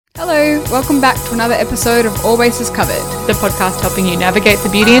Hello, welcome back to another episode of All Bases Covered. The podcast helping you navigate the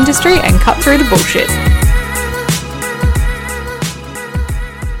beauty industry and cut through the bullshit.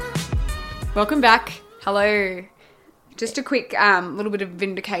 Welcome back. Hello. Just a quick little bit of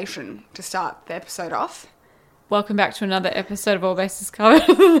vindication to start the episode off. Welcome back to another episode of All Bases Covered,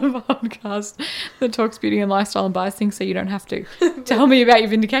 the podcast that talks beauty and lifestyle and buys things so you don't have to. Tell me about your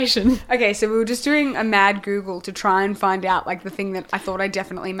vindication. Okay, so we were just doing a mad Google to try and find out like the thing that I thought I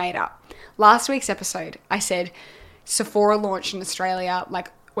definitely made up. Last week's episode, I said Sephora launched in Australia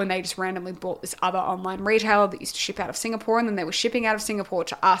like when they just randomly bought this other online retailer that used to ship out of Singapore, and then they were shipping out of Singapore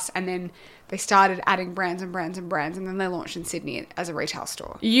to us, and then they started adding brands and brands and brands, and then they launched in Sydney as a retail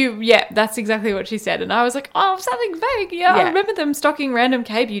store. Yeah, that's exactly what she said. And I was like, oh, something vague. Yeah, I remember them stocking random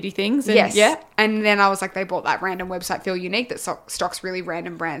K-beauty things. And yes. Yeah. And then I was like, they bought that random website, Feel Unique, that stocks really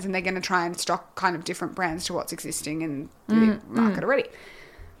random brands, and they're going to try and stock kind of different brands to what's existing in the market already.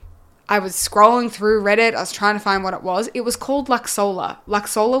 I was scrolling through Reddit. I was trying to find what it was. It was called Luxola.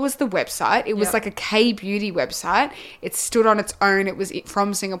 Luxola was the website. It was like a K-beauty website. It stood on its own. It was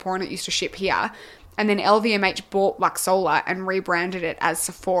from Singapore and it used to ship here. And then LVMH bought Luxola and rebranded it as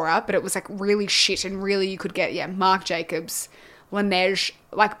Sephora. But it was like really shit and really you could get, Marc Jacobs, Laneige.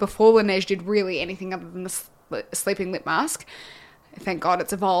 Like before Laneige did really anything other than the sleeping lip mask. Thank God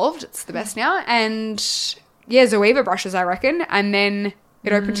it's evolved. It's the best now. And Zoeva brushes, I reckon. And then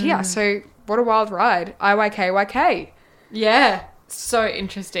it opened here. So what a wild ride. IYK. Yeah. So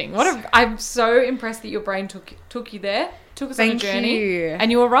interesting. I'm so impressed that your brain took you there. Took us on a journey. Thank you. And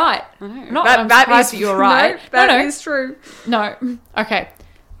you were right. I know. Not that I'm surprised that you were right. No, that is true. No. Okay.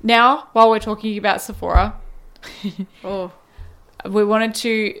 Now, while we're talking about Sephora, we wanted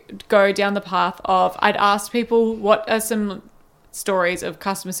to go down the path of, I'd asked people what are some stories of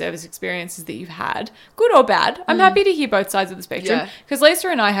customer service experiences that you've had, good or bad. I'm happy to hear both sides of the spectrum, because Lisa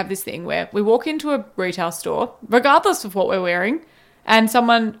and I have this thing where we walk into a retail store, regardless of what we're wearing, and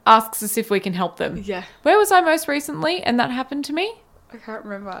someone asks us if we can help them. Yeah. Where was I most recently? And that happened to me? I can't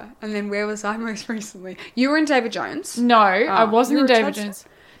remember. And then where was I most recently? You were in David Jones? No, I wasn't in David Chadstone? Jones.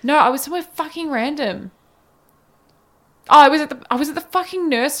 No, I was somewhere fucking random. Oh, I was at the fucking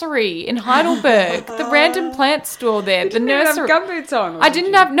nursery in Heidelberg. The random plant store there. You didn't even have gumboots on. I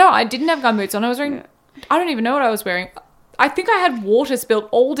didn't have gumboots on. I was wearing, I don't even know what I was wearing. I think I had water spilled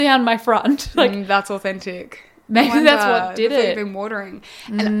all down my front. Like that's authentic. Maybe that's what did it. You've been watering.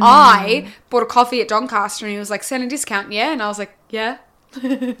 And I bought a coffee at Doncaster and he was like, send a discount, yeah? And I was like, yeah.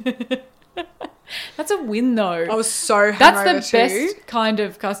 That's a win, though. I was so hungover That's the best kind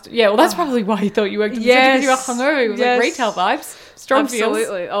of customer. Yeah, well, that's probably why you thought you worked in because you were hungover. It was like retail vibes. Strong feels.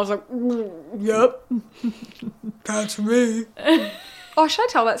 Absolutely. I was like, yep. That's me. Oh, should I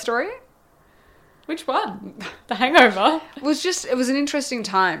tell that story? Which one? The hangover? It was an interesting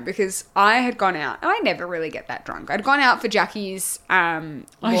time because I had gone out, and I never really get that drunk. I'd gone out for Jackie's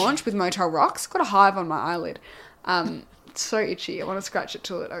launch with Motel Rocks. Got a hive on my eyelid. It's so itchy. I want to scratch it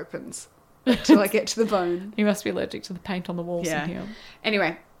till it opens. Till I get to the bone. You must be allergic to the paint on the walls in here.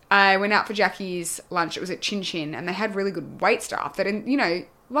 Anyway, I went out for Jackie's lunch. It was at Chin Chin, and they had really good wait staff that,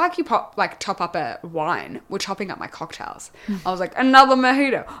 like you top up a wine, we're topping up my cocktails. I was like, another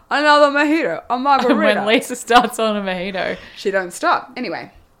mojito, a margarita. When Lisa starts on a mojito, she don't stop.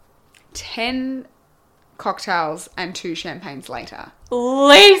 Anyway, 10 cocktails and 2 champagnes later.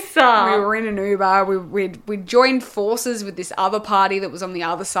 Lisa! We were in an Uber. We joined forces with this other party that was on the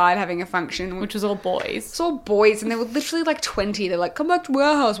other side having a function. Which was all boys. It's all boys, and there were literally like 20. They're like, come back to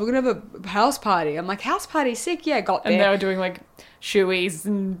our house. We're going to have a house party. I'm like, house party? Sick. Yeah, got there. And they were doing like shoeies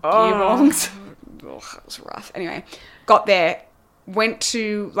and beer bongs. It was rough. Anyway, got there. Went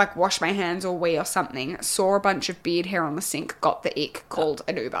to like wash my hands or wee or something. Saw a bunch of beard hair on the sink. Got the ick. Called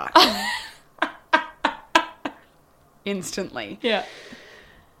an Uber. Instantly. Yeah.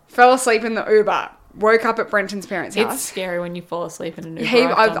 Fell asleep in the Uber. Woke up at Brenton's parents' house. It's scary when you fall asleep in an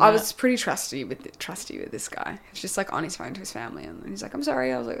Uber. I was pretty trusty with this guy. He's just like on his phone to his family, and he's like, "I'm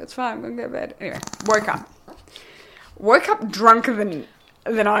sorry." I was like, "It's fine. I'm gonna go to bed." Anyway, woke up drunker than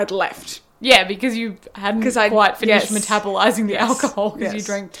I'd left. Yeah, because you hadn't quite finished metabolizing the alcohol because you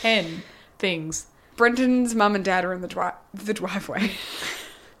drank 10 things. Brenton's mum and dad are in the driveway.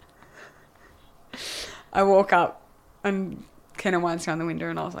 I walk up. And Kenna winds down the window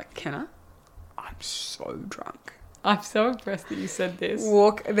and I was like, Kenna, I'm so drunk. I'm so impressed that you said this.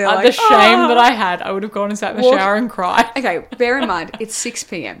 The shame that I had, I would have gone and sat in the shower and cried. Okay, bear in mind, it's 6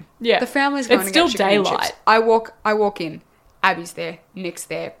 p.m. Yeah. The family's going to get chicken and chips. It's still daylight. I walk in. Abby's there. Nick's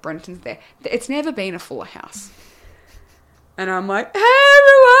there. Brenton's there. It's never been a fuller house. And I'm like, hey,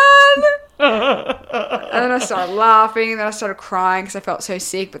 everyone! And then I started laughing, and then I started crying because I felt so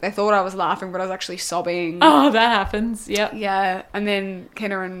sick, but they thought I was laughing, but I was actually sobbing. Oh, that happens. Yep. Yeah, and then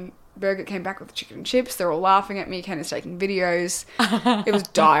Kenna and Birgit came back with the chicken and chips. They're all laughing at me. Kenna's taking videos. It was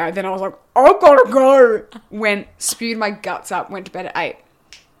dire. Then I was like, I gotta go. Spewed my guts up, went to bed at 8.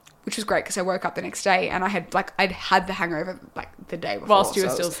 Which was great because I woke up the next day and I'd had the hangover like the day before. Whilst you were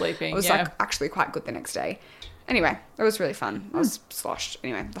still sleeping. I was like actually quite good the next day. Anyway, it was really fun. I was sloshed.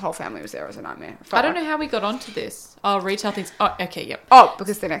 Anyway, the whole family was there. It was a nightmare. I don't know how we got onto this. Oh, retail things. Oh, okay, yep. Oh,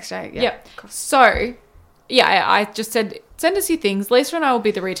 because the next day. Yeah. Yep. So, yeah, I just said, send us your things. Lisa and I will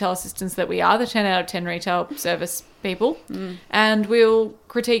be the retail assistants that we are, the 10 out of 10 retail service people. And we'll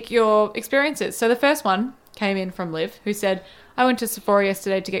critique your experiences. So the first one came in from Liv, who said, I went to Sephora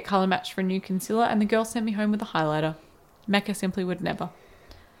yesterday to get colour matched for a new concealer and the girl sent me home with a highlighter. Mecca simply would never.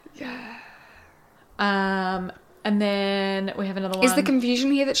 Yeah. And then we have another one. Is the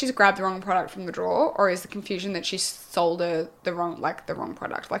confusion here that she's grabbed the wrong product from the drawer, or is the confusion that she sold her the wrong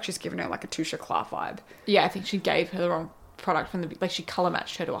product? Like she's given her like a Tusha Clark vibe. Yeah, I think she gave her the wrong product from the, like she colour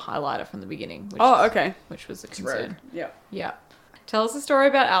matched her to a highlighter from the beginning. Okay. Which was a concern. Yeah. Yeah. Tell us a story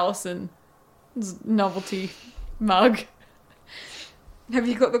about Alison's novelty mug. Have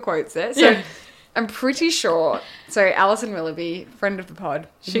you got the quotes there? So Yeah. I'm pretty sure. So Alison Willoughby, friend of the pod,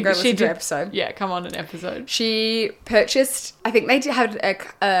 you can go listen to the episode. Yeah, come on an episode. She purchased, I think they had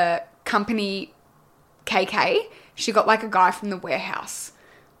a company KK. She got like a guy from the warehouse.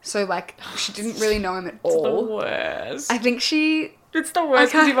 So like she didn't really know him at all. The worst. I think she... It's the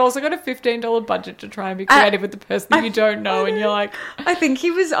worst because you've also got a $15 budget to try and be creative with the person that you don't know, and you're like... I think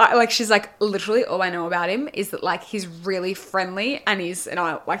he was, like, she's like, literally all I know about him is that, like, he's really friendly and he's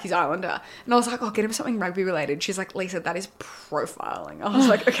he's Islander. And I was like, oh, get him something rugby related. She's like, Lisa, that is profiling. I was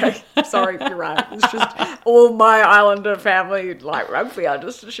like, okay, sorry, you're right. It's just all my Islander family like rugby, I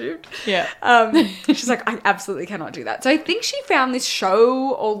just assumed. Yeah. She's like, I absolutely cannot do that. So I think she found this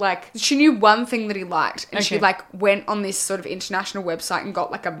show, or like, she knew one thing that he liked, and she like went on this sort of international website and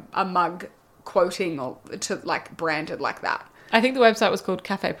got like a mug quoting or to like branded like that. I think the website was called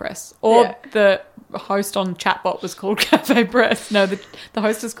Cafe Press, or the host on Chatbot was called Cafe Press. No, the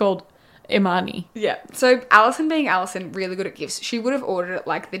host is called Imani. Yeah. So Alison, being Alison, really good at gifts. She would have ordered it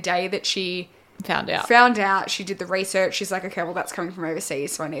like the day that she found out. She did the research. She's like, okay, well, that's coming from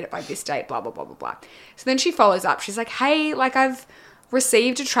overseas, so I need it by this date, blah, blah, blah, blah, blah. So then she follows up. She's like, hey, like I've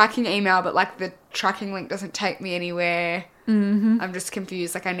received a tracking email, but like the tracking link doesn't take me anywhere. I'm just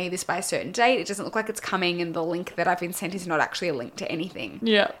confused. Like I need this by a certain date. It doesn't look like it's coming, and the link that I've been sent is not actually a link to anything.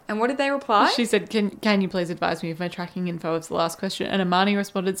 Yeah. And what did they reply? She said, can you please advise me of my tracking info? Was the last question. And Imani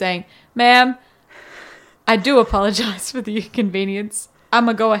responded saying, ma'am, I do apologise for the inconvenience.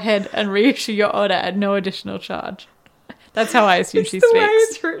 I'ma go ahead and reissue your order at no additional charge. That's how I assume she speaks. It's the way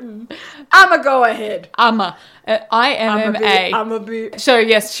it's written. I'ma go ahead. I'ma. I-M-M-A. I'ma be. So,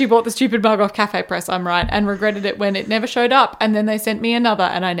 yes, she bought the stupid mug off Cafe Press, I'm right, and regretted it when it never showed up, and then they sent me another,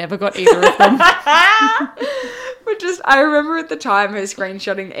 and I never got either of them. But just, I remember at the time her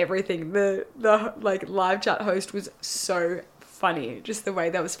screenshotting everything. The like live chat host was so funny. Just the way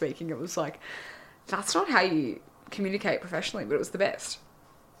they were speaking, it was like, that's not how you communicate professionally, but it was the best.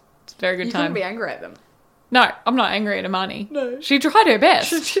 It's a very good you time. You couldn't be angry at them. No, I'm not angry at Imani. No. She tried her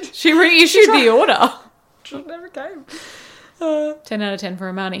best. She reissued the order. It never came. 10 out of 10 for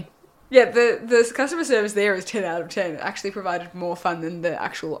Imani. Yeah, the customer service there is 10 out of 10. It actually provided more fun than the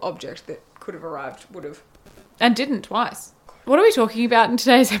actual object that could have arrived would have. And didn't twice. What are we talking about in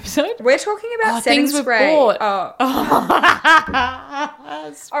today's episode? We're talking about setting things spray. We bought. Oh.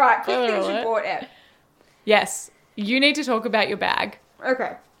 All right, quick things we bought, Em. Yes, you need to talk about your bag.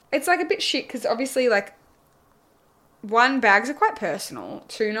 Okay. It's like a bit shit because obviously like, one, bags are quite personal.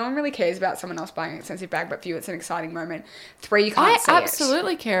 Two, no one really cares about someone else buying an expensive bag, but for you it's an exciting moment. Three, you can't see it. I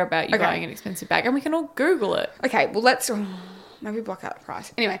absolutely care about you buying an expensive bag, and we can all Google it. Okay, well let's maybe block out the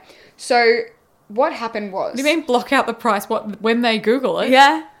price. Anyway, so what happened was... What do you mean block out the price? What, when they Google it?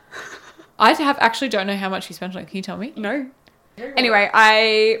 Yeah. I actually don't know how much you spent on it. Can you tell me? No. Anyway,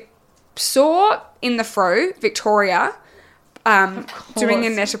 I saw in the Fro, Victoria... doing a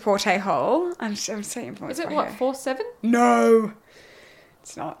Net-a-Porter haul. I'm so influenced. Is it what, 4.7? No,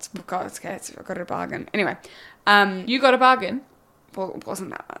 it's not. It's okay. I got a bargain. Anyway, you got a bargain. Well, it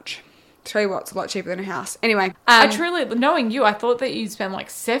wasn't that much. Tell you what, it's a lot cheaper than a house. Anyway, I truly, knowing you, I thought that you'd spend like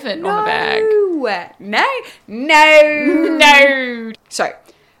 7 on a bag. No. So,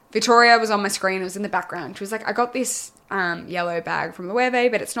 Victoria was on my screen. It was in the background. She was like, I got this yellow bag from Loewe,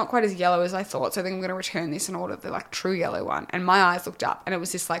 but it's not quite as yellow as I thought. So I think I'm going to return this and order the like true yellow one. And my eyes looked up and it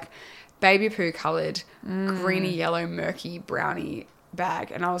was this like baby poo coloured, greeny yellow, murky, browny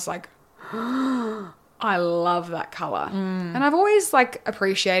bag. And I was like, I love that color. And I've always like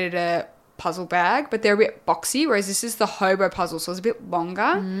appreciated a puzzle bag, but they're a bit boxy, whereas this is the hobo puzzle, so it's a bit longer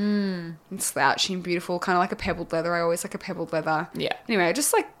and slouchy and beautiful, kind of like a pebbled leather. I always like a pebbled leather. Yeah. Anyway, I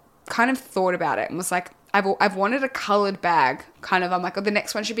just like kind of thought about it and was like, I've wanted a colored bag. Kind of, I'm like, oh, the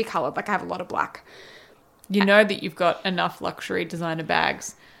next one should be colored. Like I have a lot of black. You know that you've got enough luxury designer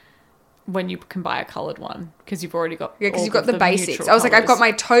bags when you can buy a coloured one because you've already got because you've got the basics. I was like, I've got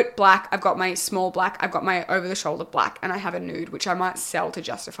my tote black, I've got my small black, I've got my over-the-shoulder black, and I have a nude, which I might sell to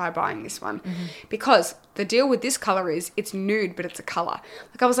justify buying this one. Because the deal with this colour is it's nude, but it's a colour.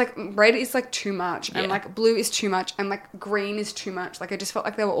 Like I was like, red is like too much, and like blue is too much, and like green is too much. Like I just felt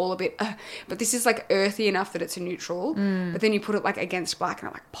like they were all a bit, but this is like earthy enough that it's a neutral, but then you put it like against black and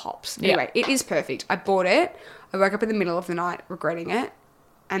it like pops. Anyway, it is perfect. I bought it. I woke up in the middle of the night regretting it.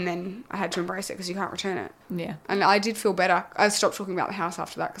 And then I had to embrace it because you can't return it. Yeah. And I did feel better. I stopped talking about the house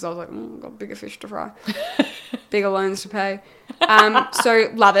after that because I was like, I've got bigger fish to fry. Bigger loans to pay. So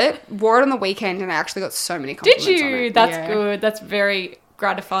love it. Wore it on the weekend and I actually got so many compliments Did you? on it. That's good. That's very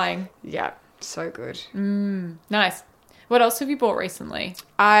gratifying. Yeah. So good. Nice. What else have you bought recently?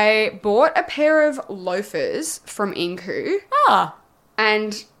 I bought a pair of loafers from Inku. Ah.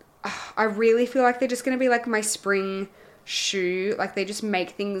 And I really feel like they're just going to be like my spring shoe. Like they just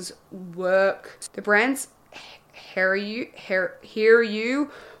make things work. The brand's Hereu or Hereu,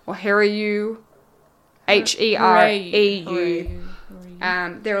 Hereu.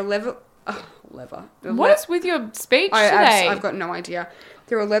 They're a leather. What is with your speech today? I've got no idea.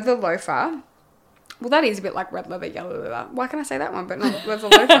 They're a leather loafer. Well, that is a bit like red leather, yellow leather. Why can I say that one, but not leather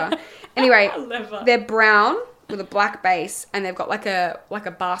loafer? Anyway, they're brown with a black base, and they've got like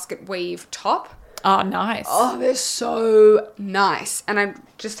a basket weave top. Oh, nice. Oh, they're so nice. And I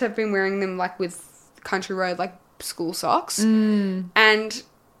just have been wearing them like with Country Road, like school socks. And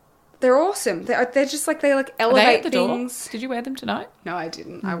they're awesome. They're just like, they like elevate things. Did you wear them tonight? No, I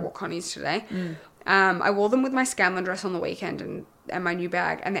didn't. I wore Connie's today. I wore them with my Scanlan dress on the weekend and my new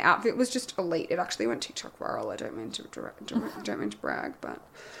bag. And the outfit was just elite. It actually went TikTok viral. I don't mean to brag, but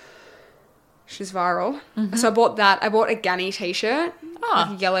she's viral. So I bought that. I bought a Ganni t-shirt. Like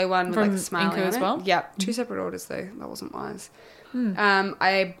a yellow one with like a smiley on as it. well? Yeah. 2 separate orders though. That wasn't wise.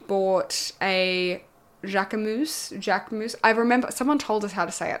 I bought a Jacquemus. I remember someone told us how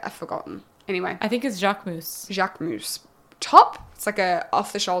to say it. I've forgotten. Anyway. I think it's Jacquemus. Top. It's like a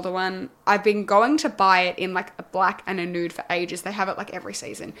off the shoulder one. I've been going to buy it in like a black and a nude for ages. They have it like every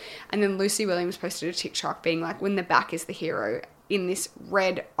season. And then Lucy Williams posted a TikTok being like, when the back is the hero in this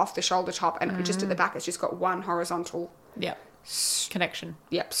red off the shoulder top, and just at the back it's just got one horizontal connection.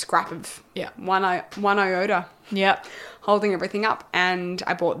 Scrap of one iota. Holding everything up. And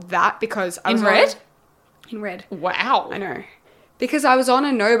I bought that because I was in red. Wow. I know. Because I was on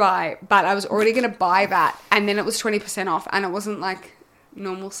a no buy, but I was already going to buy that, and then it was 20% off, and it wasn't like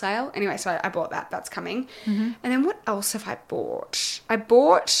normal sale. Anyway, so I bought that. That's coming. And then what else have I bought? I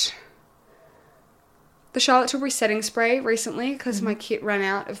bought the Charlotte Tilbury setting spray recently because my kit ran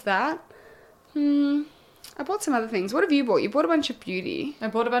out of that. I bought some other things. What have you bought? You bought a bunch of beauty. I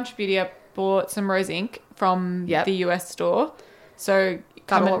bought a bunch of beauty. I bought some rose ink from the US store. So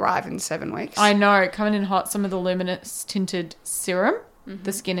that'll arrive in 7 weeks. I know. Coming in hot. Some of the luminous tinted serum,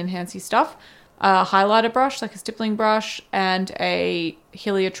 the skin enhancing stuff. A highlighter brush, like a stippling brush, and a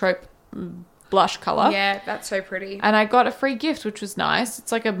heliotrope blush colour. Yeah, that's so pretty. And I got a free gift, which was nice.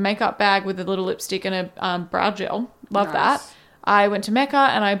 It's like a makeup bag with a little lipstick and a brow gel. Love that. I went to Mecca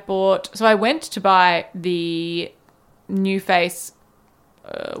and I went to buy the New Face,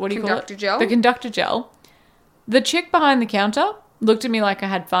 what do you call it? Conductor gel? The conductor gel. The chick behind the counter looked at me like I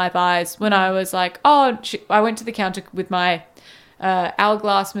had 5 eyes when I was like, I went to the counter with my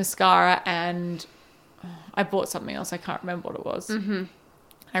Hourglass mascara and I bought something else. I can't remember what it was.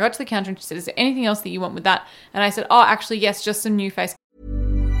 I got to the counter and she said, is there anything else that you want with that? And I said, actually, yes, just some New Face.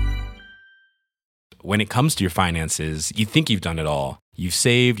 When it comes to your finances, you think you've done it all. You've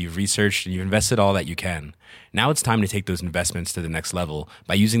saved, you've researched, and you've invested all that you can. Now it's time to take those investments to the next level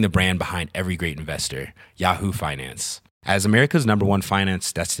by using the brand behind every great investor, Yahoo Finance. As America's #1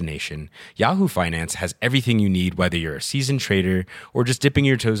 finance destination, Yahoo Finance has everything you need, whether you're a seasoned trader or just dipping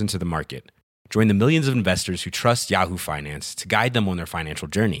your toes into the market. Join the millions of investors who trust Yahoo Finance to guide them on their financial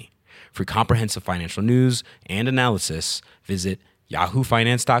journey. For comprehensive financial news and analysis, visit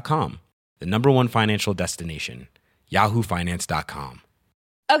yahoofinance.com. The #1 financial destination, yahoofinance.com.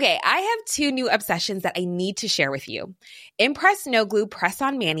 Okay, I have two new obsessions that I need to share with you. Impress No Glue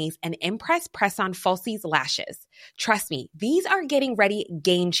Press-On Manis and Impress Press-On Falsies Lashes. Trust me, these are getting ready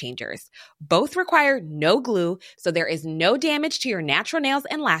game changers. Both require no glue, so there is no damage to your natural nails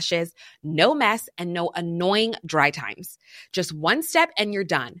and lashes, no mess, and no annoying dry times. Just one step and you're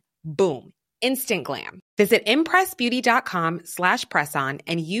done. Boom. Instant glam. Visit impressbeauty.com/presson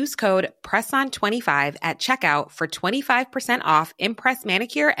and use code PRESSON25 at checkout for 25% off Impress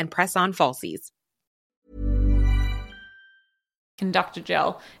Manicure and Press-On Falsies. Conductor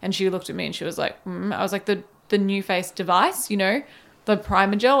gel, and she looked at me and she was like, I was like, the New Face device, you know, the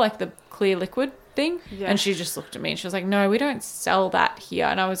primer gel, like the clear liquid thing. Yeah. And she just looked at me and she was like, no, we don't sell that here.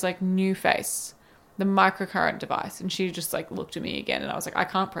 And I was like, New Face, the microcurrent device. And she just like looked at me again and I was like, I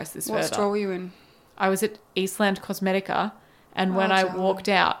can't press this further. What store were you in? I was at Eastland Cosmetica, and when I walked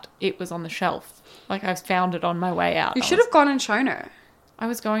out, it was on the shelf. Like, I found it on my way out. You should have gone and shown her. I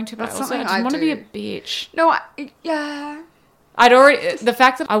was going to, but That's I also something didn't I want to be a do. bitch. No, yeah. I'd already, the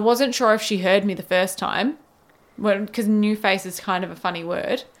fact that I wasn't sure if she heard me the first time, because New Face is kind of a funny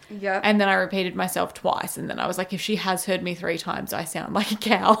word. Yeah. And then I repeated myself twice, and then I was like, if she has heard me 3 times, I sound like a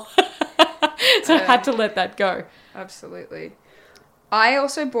cow. So I had to let that go. Absolutely. I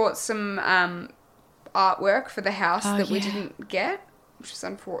also bought some artwork for the house that we didn't get, which is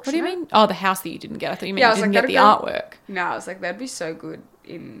unfortunate. What do you mean? Oh, the house that you didn't get. I thought you meant you didn't get the artwork. No, I was like, that'd be so good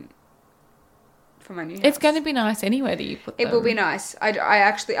for my new house. It's going to be nice anywhere that you put them. It will be nice. I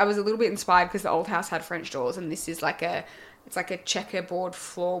was a little bit inspired because the old house had French doors, and this is like a checkerboard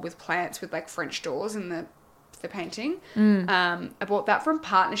floor with plants with like French doors in the painting. I bought that from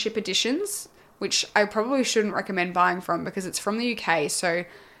Partnership Editions, which I probably shouldn't recommend buying from because it's from the UK, so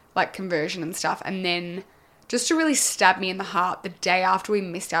like conversion and stuff. And then just to really stab me in the heart, the day after we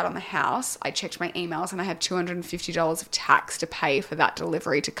missed out on the house, I checked my emails and I had $250 of tax to pay for that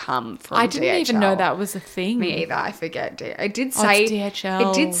delivery to come from DHL. I didn't even know that was a thing. Me either. I forget. It did say DHL.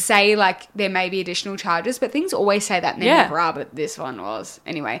 It did say like there may be additional charges, but things always say that and they never are. But this one was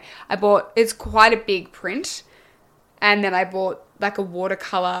anyway. It's quite a big print, and then I bought like a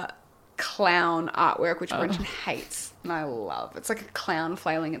watercolor clown artwork, which Brenton hates. And I love. It's like a clown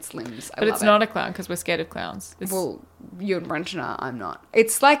flailing its limbs. But it's not a clown because we're scared of clowns. Well, you and Brenton are. I'm not.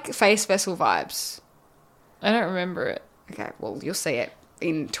 It's like Face Vessel vibes. I don't remember it. Okay, well, you'll see it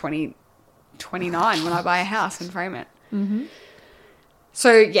in 2029 when I buy a house and frame it. Mm-hmm.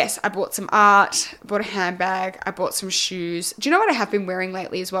 So, yes, I bought some art, I bought a handbag, I bought some shoes. Do you know what I have been wearing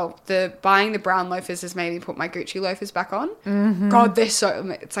lately as well? Buying the brown loafers has made me put my Gucci loafers back on. Mm-hmm. God, they're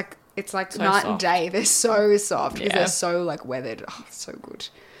so... It's like so night soft. And day. They're so soft because they're so like weathered. Oh, so good.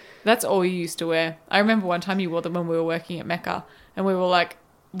 That's all you used to wear. I remember one time you wore them when we were working at Mecca, and we were like,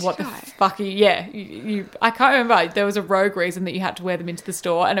 "What the fuck?" You. I can't remember. There was a rogue reason that you had to wear them into the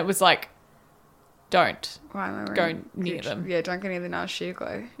store, and it was like, "Don't go near them." Yeah, don't go near the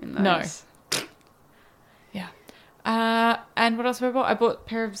Nashiko in those. No. Yeah. And what else have I bought? I bought a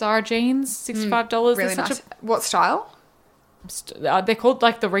pair of Zara jeans, $65. Really nice. What style? They're called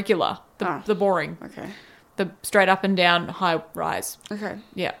like the regular, the boring. Okay. The straight up and down high rise. Okay.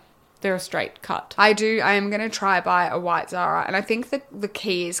 Yeah. They're a straight cut. I am going to try buy a white Zara. And I think that the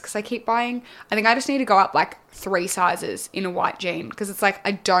key is, because I keep buying, I think I just need to go up like 3 sizes in a white jean. Because it's like,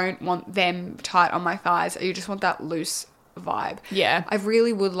 I don't want them tight on my thighs. You just want that loose vibe. Yeah. I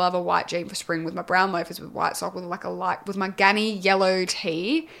really would love a white jean for spring with my brown loafers with white sock with like with my Ganni yellow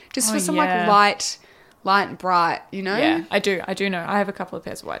tee. Just for some like light and bright, you know? Yeah, I do know. I have a couple of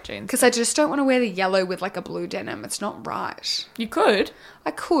pairs of white jeans. Because I just don't want to wear the yellow with like a blue denim. It's not right. You could.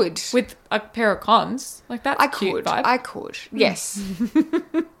 I could. With a pair of cons. Like that's cute vibe. I could. Yes.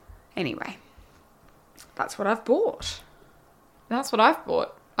 Anyway. That's what I've bought. That's what I've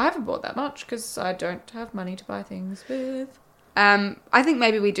bought. I haven't bought that much because I don't have money to buy things with. I think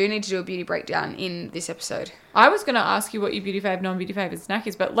maybe we do need to do a beauty breakdown in this episode. I was going to ask you what your beauty fave, non-beauty fave snack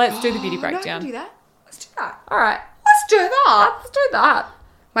is, but let's do the beauty breakdown. No, do that. Let's do that. All right. Let's do that.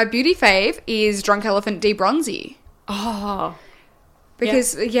 My beauty fave is Drunk Elephant De-Bronzy. Oh.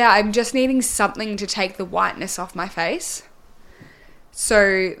 Because, I'm just needing something to take the whiteness off my face.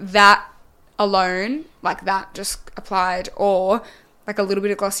 So that alone, like that just applied, or like a little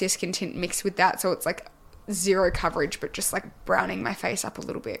bit of Glossier Skin Tint mixed with that. So it's like zero coverage, but just like browning my face up a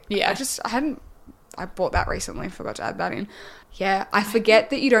little bit. Yeah. I bought that recently. Forgot to add that in. Yeah, I forget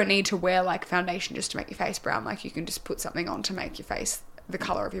that you don't need to wear like foundation just to make your face brown. Like you can just put something on to make your face the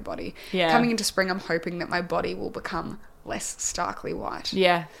colour of your body. Yeah. Coming into spring, I'm hoping that my body will become less starkly white.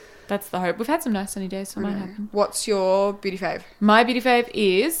 Yeah, that's the hope. We've had some nice sunny days, so it might happen. What's your beauty fave? My beauty fave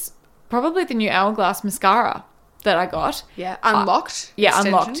is probably the new Hourglass mascara. that I got. Yeah. Unlocked.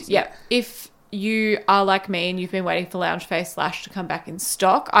 Unlocked. extensions. Yeah. If you are like me and you've been waiting for Lounge Face Lash to come back in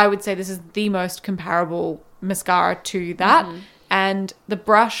stock, I would say this is the most comparable mascara to that. And the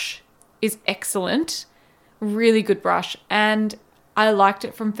brush is excellent. Really good brush. And I liked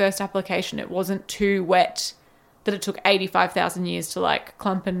it from first application. It wasn't too wet that it took 85,000 years to like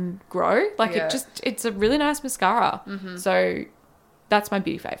clump and grow. Like it's a really nice mascara. So that's my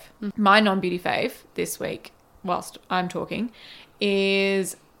beauty fave. My non-beauty fave this week, whilst I'm talking,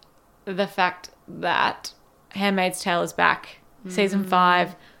 is the fact that Handmaid's Tale is back. Season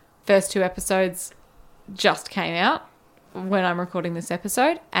 5, first 2 episodes just came out when I'm recording this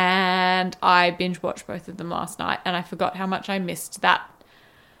episode, and I binge watched both of them last night, and I forgot how much I missed that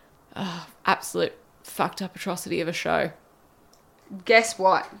absolute fucked up atrocity of a show. Guess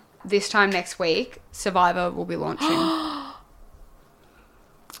what? This time next week, Survivor will be launching.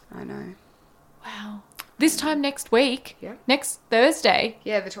 I know. Wow. This time next week? Yeah. Next Thursday?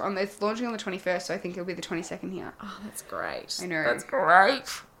 Yeah, it's launching on the 21st, so I think it'll be the 22nd here. Oh, that's great. I know. That's great.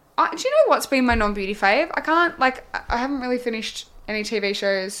 Do you know what's been my non-beauty fave? I haven't really finished any TV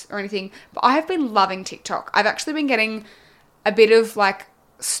shows or anything, but I have been loving TikTok. I've actually been getting a bit of like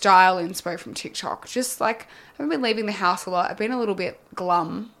style inspo from TikTok. Just like, I haven't been leaving the house a lot. I've been a little bit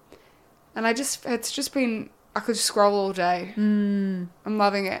glum. And it's just been, I could scroll all day. I'm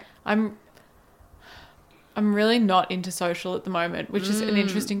loving it. I'm really not into social at the moment, which is an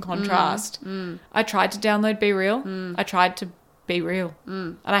interesting contrast. I tried to download Be Real. I tried to be real.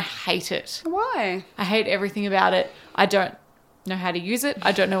 And I hate it. Why? I hate everything about it. I don't know how to use it.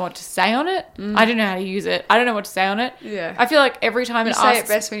 I don't know what to say on it. I don't know how to use it. I don't know what to say on it. Yeah. I feel like every time You it say asks...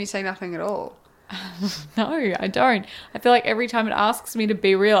 it best when you say nothing at all. No, I don't. I feel like every time it asks me to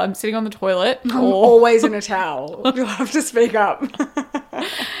be real, I'm sitting on the toilet I'm always in a towel. You'll have to speak up.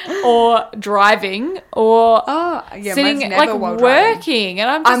 or driving or mine's sitting never like while driving. working, and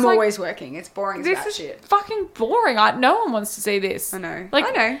I'm just I'm like, always working. It's boring as this that is shit. fucking boring. No one wants to see this. I know. Like,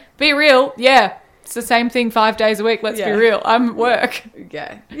 I know. Be real. Yeah, it's the same thing 5 days a week. Let's be Yeah. real. I'm at work.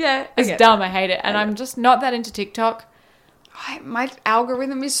 Yeah. Yeah. It's dumb. I hate it, and I'm just not that into TikTok. My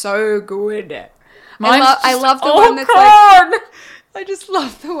algorithm is so good. Mine's I just love the all one that's corn. like. I just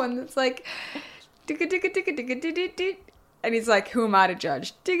love the one that's like. Digga digga digga digga digga digga. And he's like, who am I to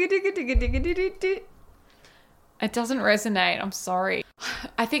judge? Digga digga digga digga digga digga. It doesn't resonate. I'm sorry.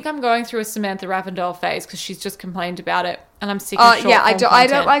 I think I'm going through a Samantha Ravendale phase because she's just complained about it, and I'm sick of short form I don't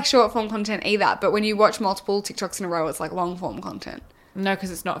content. like short form content either. But when you watch multiple TikToks in a row, it's like long form content. No,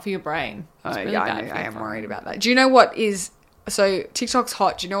 because it's not for your brain. It's really Yeah, bad I know. for I your am brain. worried about that. Do you know what is... So TikTok's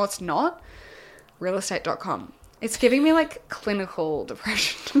hot. Do you know what's not? Realestate.com. It's giving me like clinical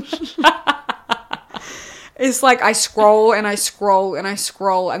depression. It's like I scroll and I scroll and I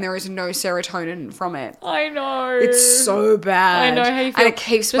scroll and there is no serotonin from it. I know. It's so bad. I know how you feel. And it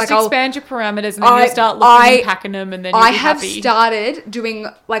keeps just like expand your parameters and then you start looking and packing them and then you'll I be have happy. started doing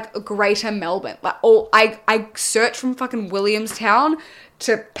like Greater Melbourne. Like I search from fucking Williamstown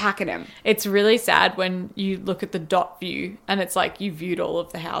to Pakenham. It's really sad when you look at the dot view and it's like you viewed all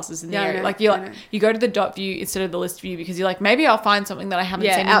of the houses in the Yeah, I area. know, Like I know. you go to the dot view instead of the list view because you're like, maybe I'll find something that I haven't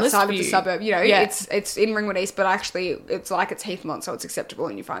seen in list outside view. of the suburb. You know, Yeah. it's in Ringwood East, but actually it's like it's Heathmont, so it's acceptable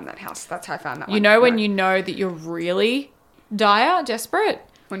and you find that house. That's how I found that one. You know when you know that you're really desperate?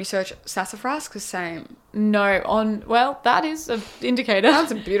 When you search sassafras, because same. No, that is an indicator. Found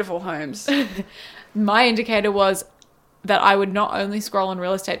some beautiful homes. My indicator was that I would not only scroll on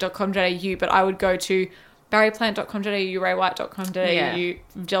realestate.com.au, but I would go to barryplant.com.au,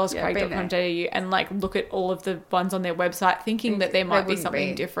 raywhite.com.au, jealouscraig.com.au, and like look at all of the ones on their website thinking that there might be wouldn't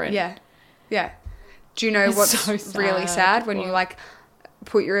something different. Yeah. Yeah. Do you know It's what's so really sad. sad? When you like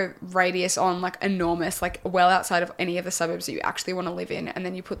put your radius on like enormous, like well outside of any of the suburbs that you actually want to live in, and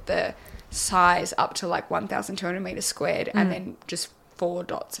then you put the size up to like 1,200 meters squared, and then just 4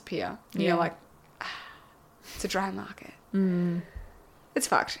 dots appear. And you're like, it's a dry market. It's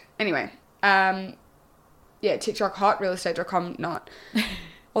fucked. Anyway, TikTok hot, realestate.com not.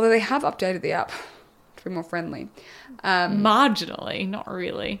 Although they have updated the app to be more friendly. Marginally, not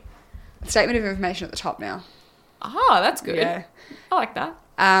really. Statement of information at the top now. Ah, that's good. Yeah. I like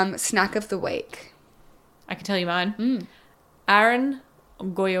that. Snack of the week. I can tell you mine. Aaron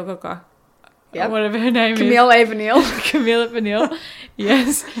Goyogoka. Yep. Whatever her name Camille Avenil. is. Camille Vanille.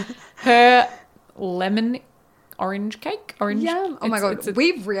 Yes. Her lemon orange cake. Yum. Oh my God. it's a-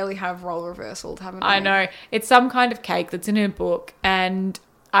 We really have role reversaled, haven't we? I know. It's some kind of cake that's in her book, and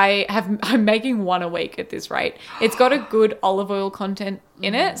I'm making one a week at this rate. It's got a good olive oil content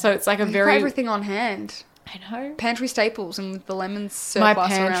in it, so it's like a You've got very... everything on hand. I know. Pantry staples and with the lemons My surplus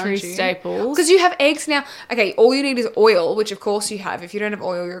pantry around you. staples. Because you have eggs now. Okay, all you need is oil, which of course you have. If you don't have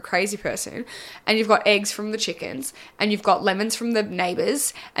oil, you're a crazy person. And you've got eggs from the chickens, and you've got lemons from the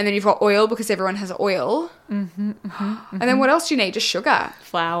neighbours, and then you've got oil because everyone has oil. And then what else do you need? Just sugar.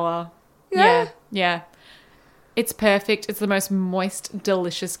 Flour. Yeah. Yeah. It's perfect. It's the most moist,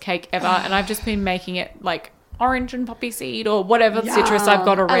 delicious cake ever. And I've just been making it like orange and poppy seed or whatever citrus I've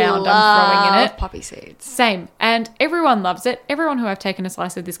got around. I'm throwing in it. Poppy seeds. Same. And everyone loves it. Everyone who I've taken a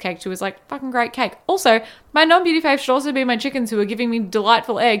slice of this cake to is like, fucking great cake. Also, my non-beauty fave should also be my chickens who are giving me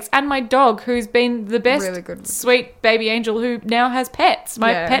delightful eggs, and my dog who's been the best Really good. sweet baby angel who now has pets.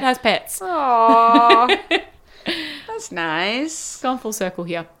 My pet has pets. Aww. That's nice. Gone full circle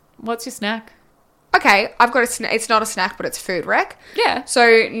here. What's your snack? Okay, I've got a snack. It's not a snack, but it's food wreck. Yeah.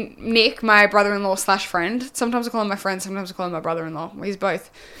 So Nick, my brother-in-law / friend, sometimes I call him my friend, sometimes I call him my brother-in-law. He's both.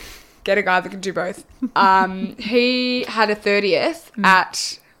 Get a guy that can do both. He had a 30th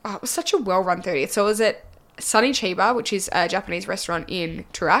at, it was such a well-run 30th. So it was at Sunny Chiba, which is a Japanese restaurant in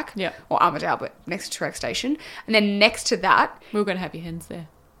Turak. Yeah. Or Armadale, but next to Turak Station. And then next to that, We were going to have your hens there.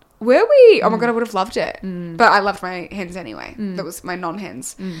 were we? Oh my God, I would have loved it. But I loved my hens anyway. That was my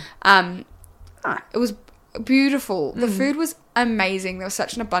non-hens. It was beautiful. The food was amazing. There was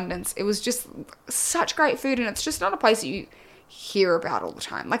such an abundance. It was just such great food, and it's just not a place that you hear about all the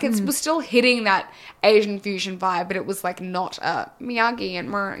time. Like, it was still hitting that Asian fusion vibe, but it was like not Miyagi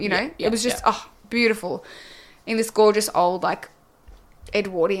and, you know? It was just, beautiful. In this gorgeous old, like,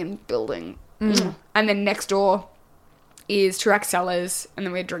 Edwardian building. And then next door is Turak Cellars, and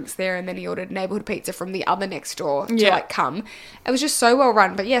then we had drinks there, and then he ordered neighborhood pizza from the other next door to like come. It was just so well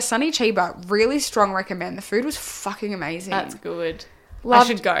run. But yeah, Sunny Chiba, really strong recommend. The food was fucking amazing. That's good. Loved- I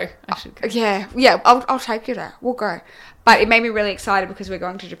should go. Yeah, I'll take you there. We'll go. But it made me really excited because we're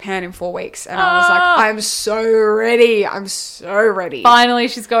going to Japan in 4 weeks, and I was like, I'm so ready. I'm so ready. Finally,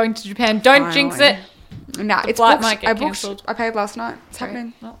 she's going to Japan. Don't jinx it. Nah, it's flight booked. might get I booked. cancelled. I paid last night. It's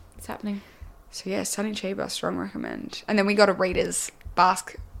happening. Well, it's happening. So yeah, Sunny Chiba, strong recommend. And then we got a Rita's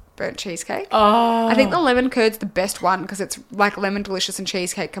Basque burnt cheesecake. Oh. I think the lemon curd's the best one because it's like lemon delicious and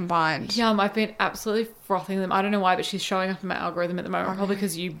cheesecake combined. Yum, I've been absolutely frothing them. I don't know why, but she's showing up in my algorithm at the moment. Probably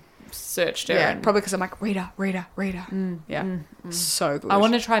because you searched her. Yeah, and probably because I'm like, Rita. So good. I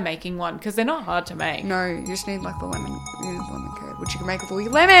want to try making one because they're not hard to make. No, you just need like the lemon curd, which you can make with all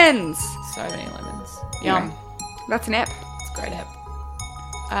your lemons. So many lemons. Yum. Anyway, that's an app. It's a great app.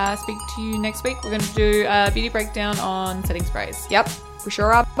 Speak to you next week. We're going to do a beauty breakdown on setting sprays. Yep, we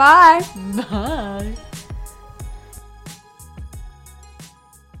sure are. Bye. Bye.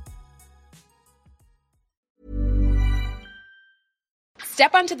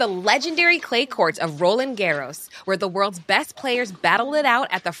 Step onto the legendary clay courts of Roland Garros, where the world's best players battle it out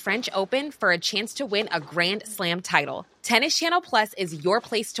at the French Open for a chance to win a Grand Slam title. Tennis Channel Plus is your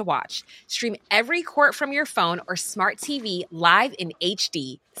place to watch. Stream every court from your phone or smart TV live in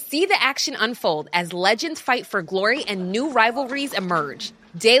HD. See the action unfold as legends fight for glory and new rivalries emerge.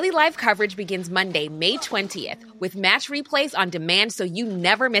 Daily live coverage begins Monday, May 20th, with match replays on demand so you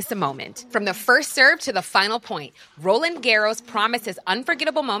never miss a moment. From the first serve to the final point, Roland Garros promises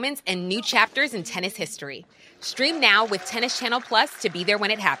unforgettable moments and new chapters in tennis history. Stream now with Tennis Channel Plus to be there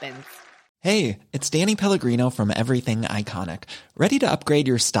when it happens. Hey, it's Danny Pellegrino from Everything Iconic. Ready to upgrade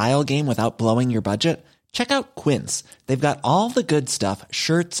your style game without blowing your budget? Check out Quince. They've got all the good stuff,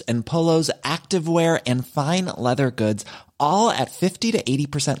 shirts and polos, activewear, and fine leather goods, all at 50 to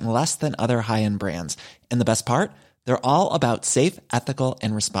 80% less than other high-end brands. And the best part? They're all about safe, ethical,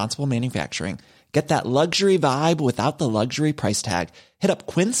 and responsible manufacturing. Get that luxury vibe without the luxury price tag. Hit up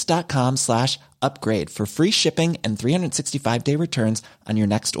quince.com/upgrade for free shipping and 365-day returns on your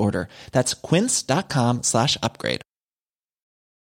next order. That's quince.com/upgrade.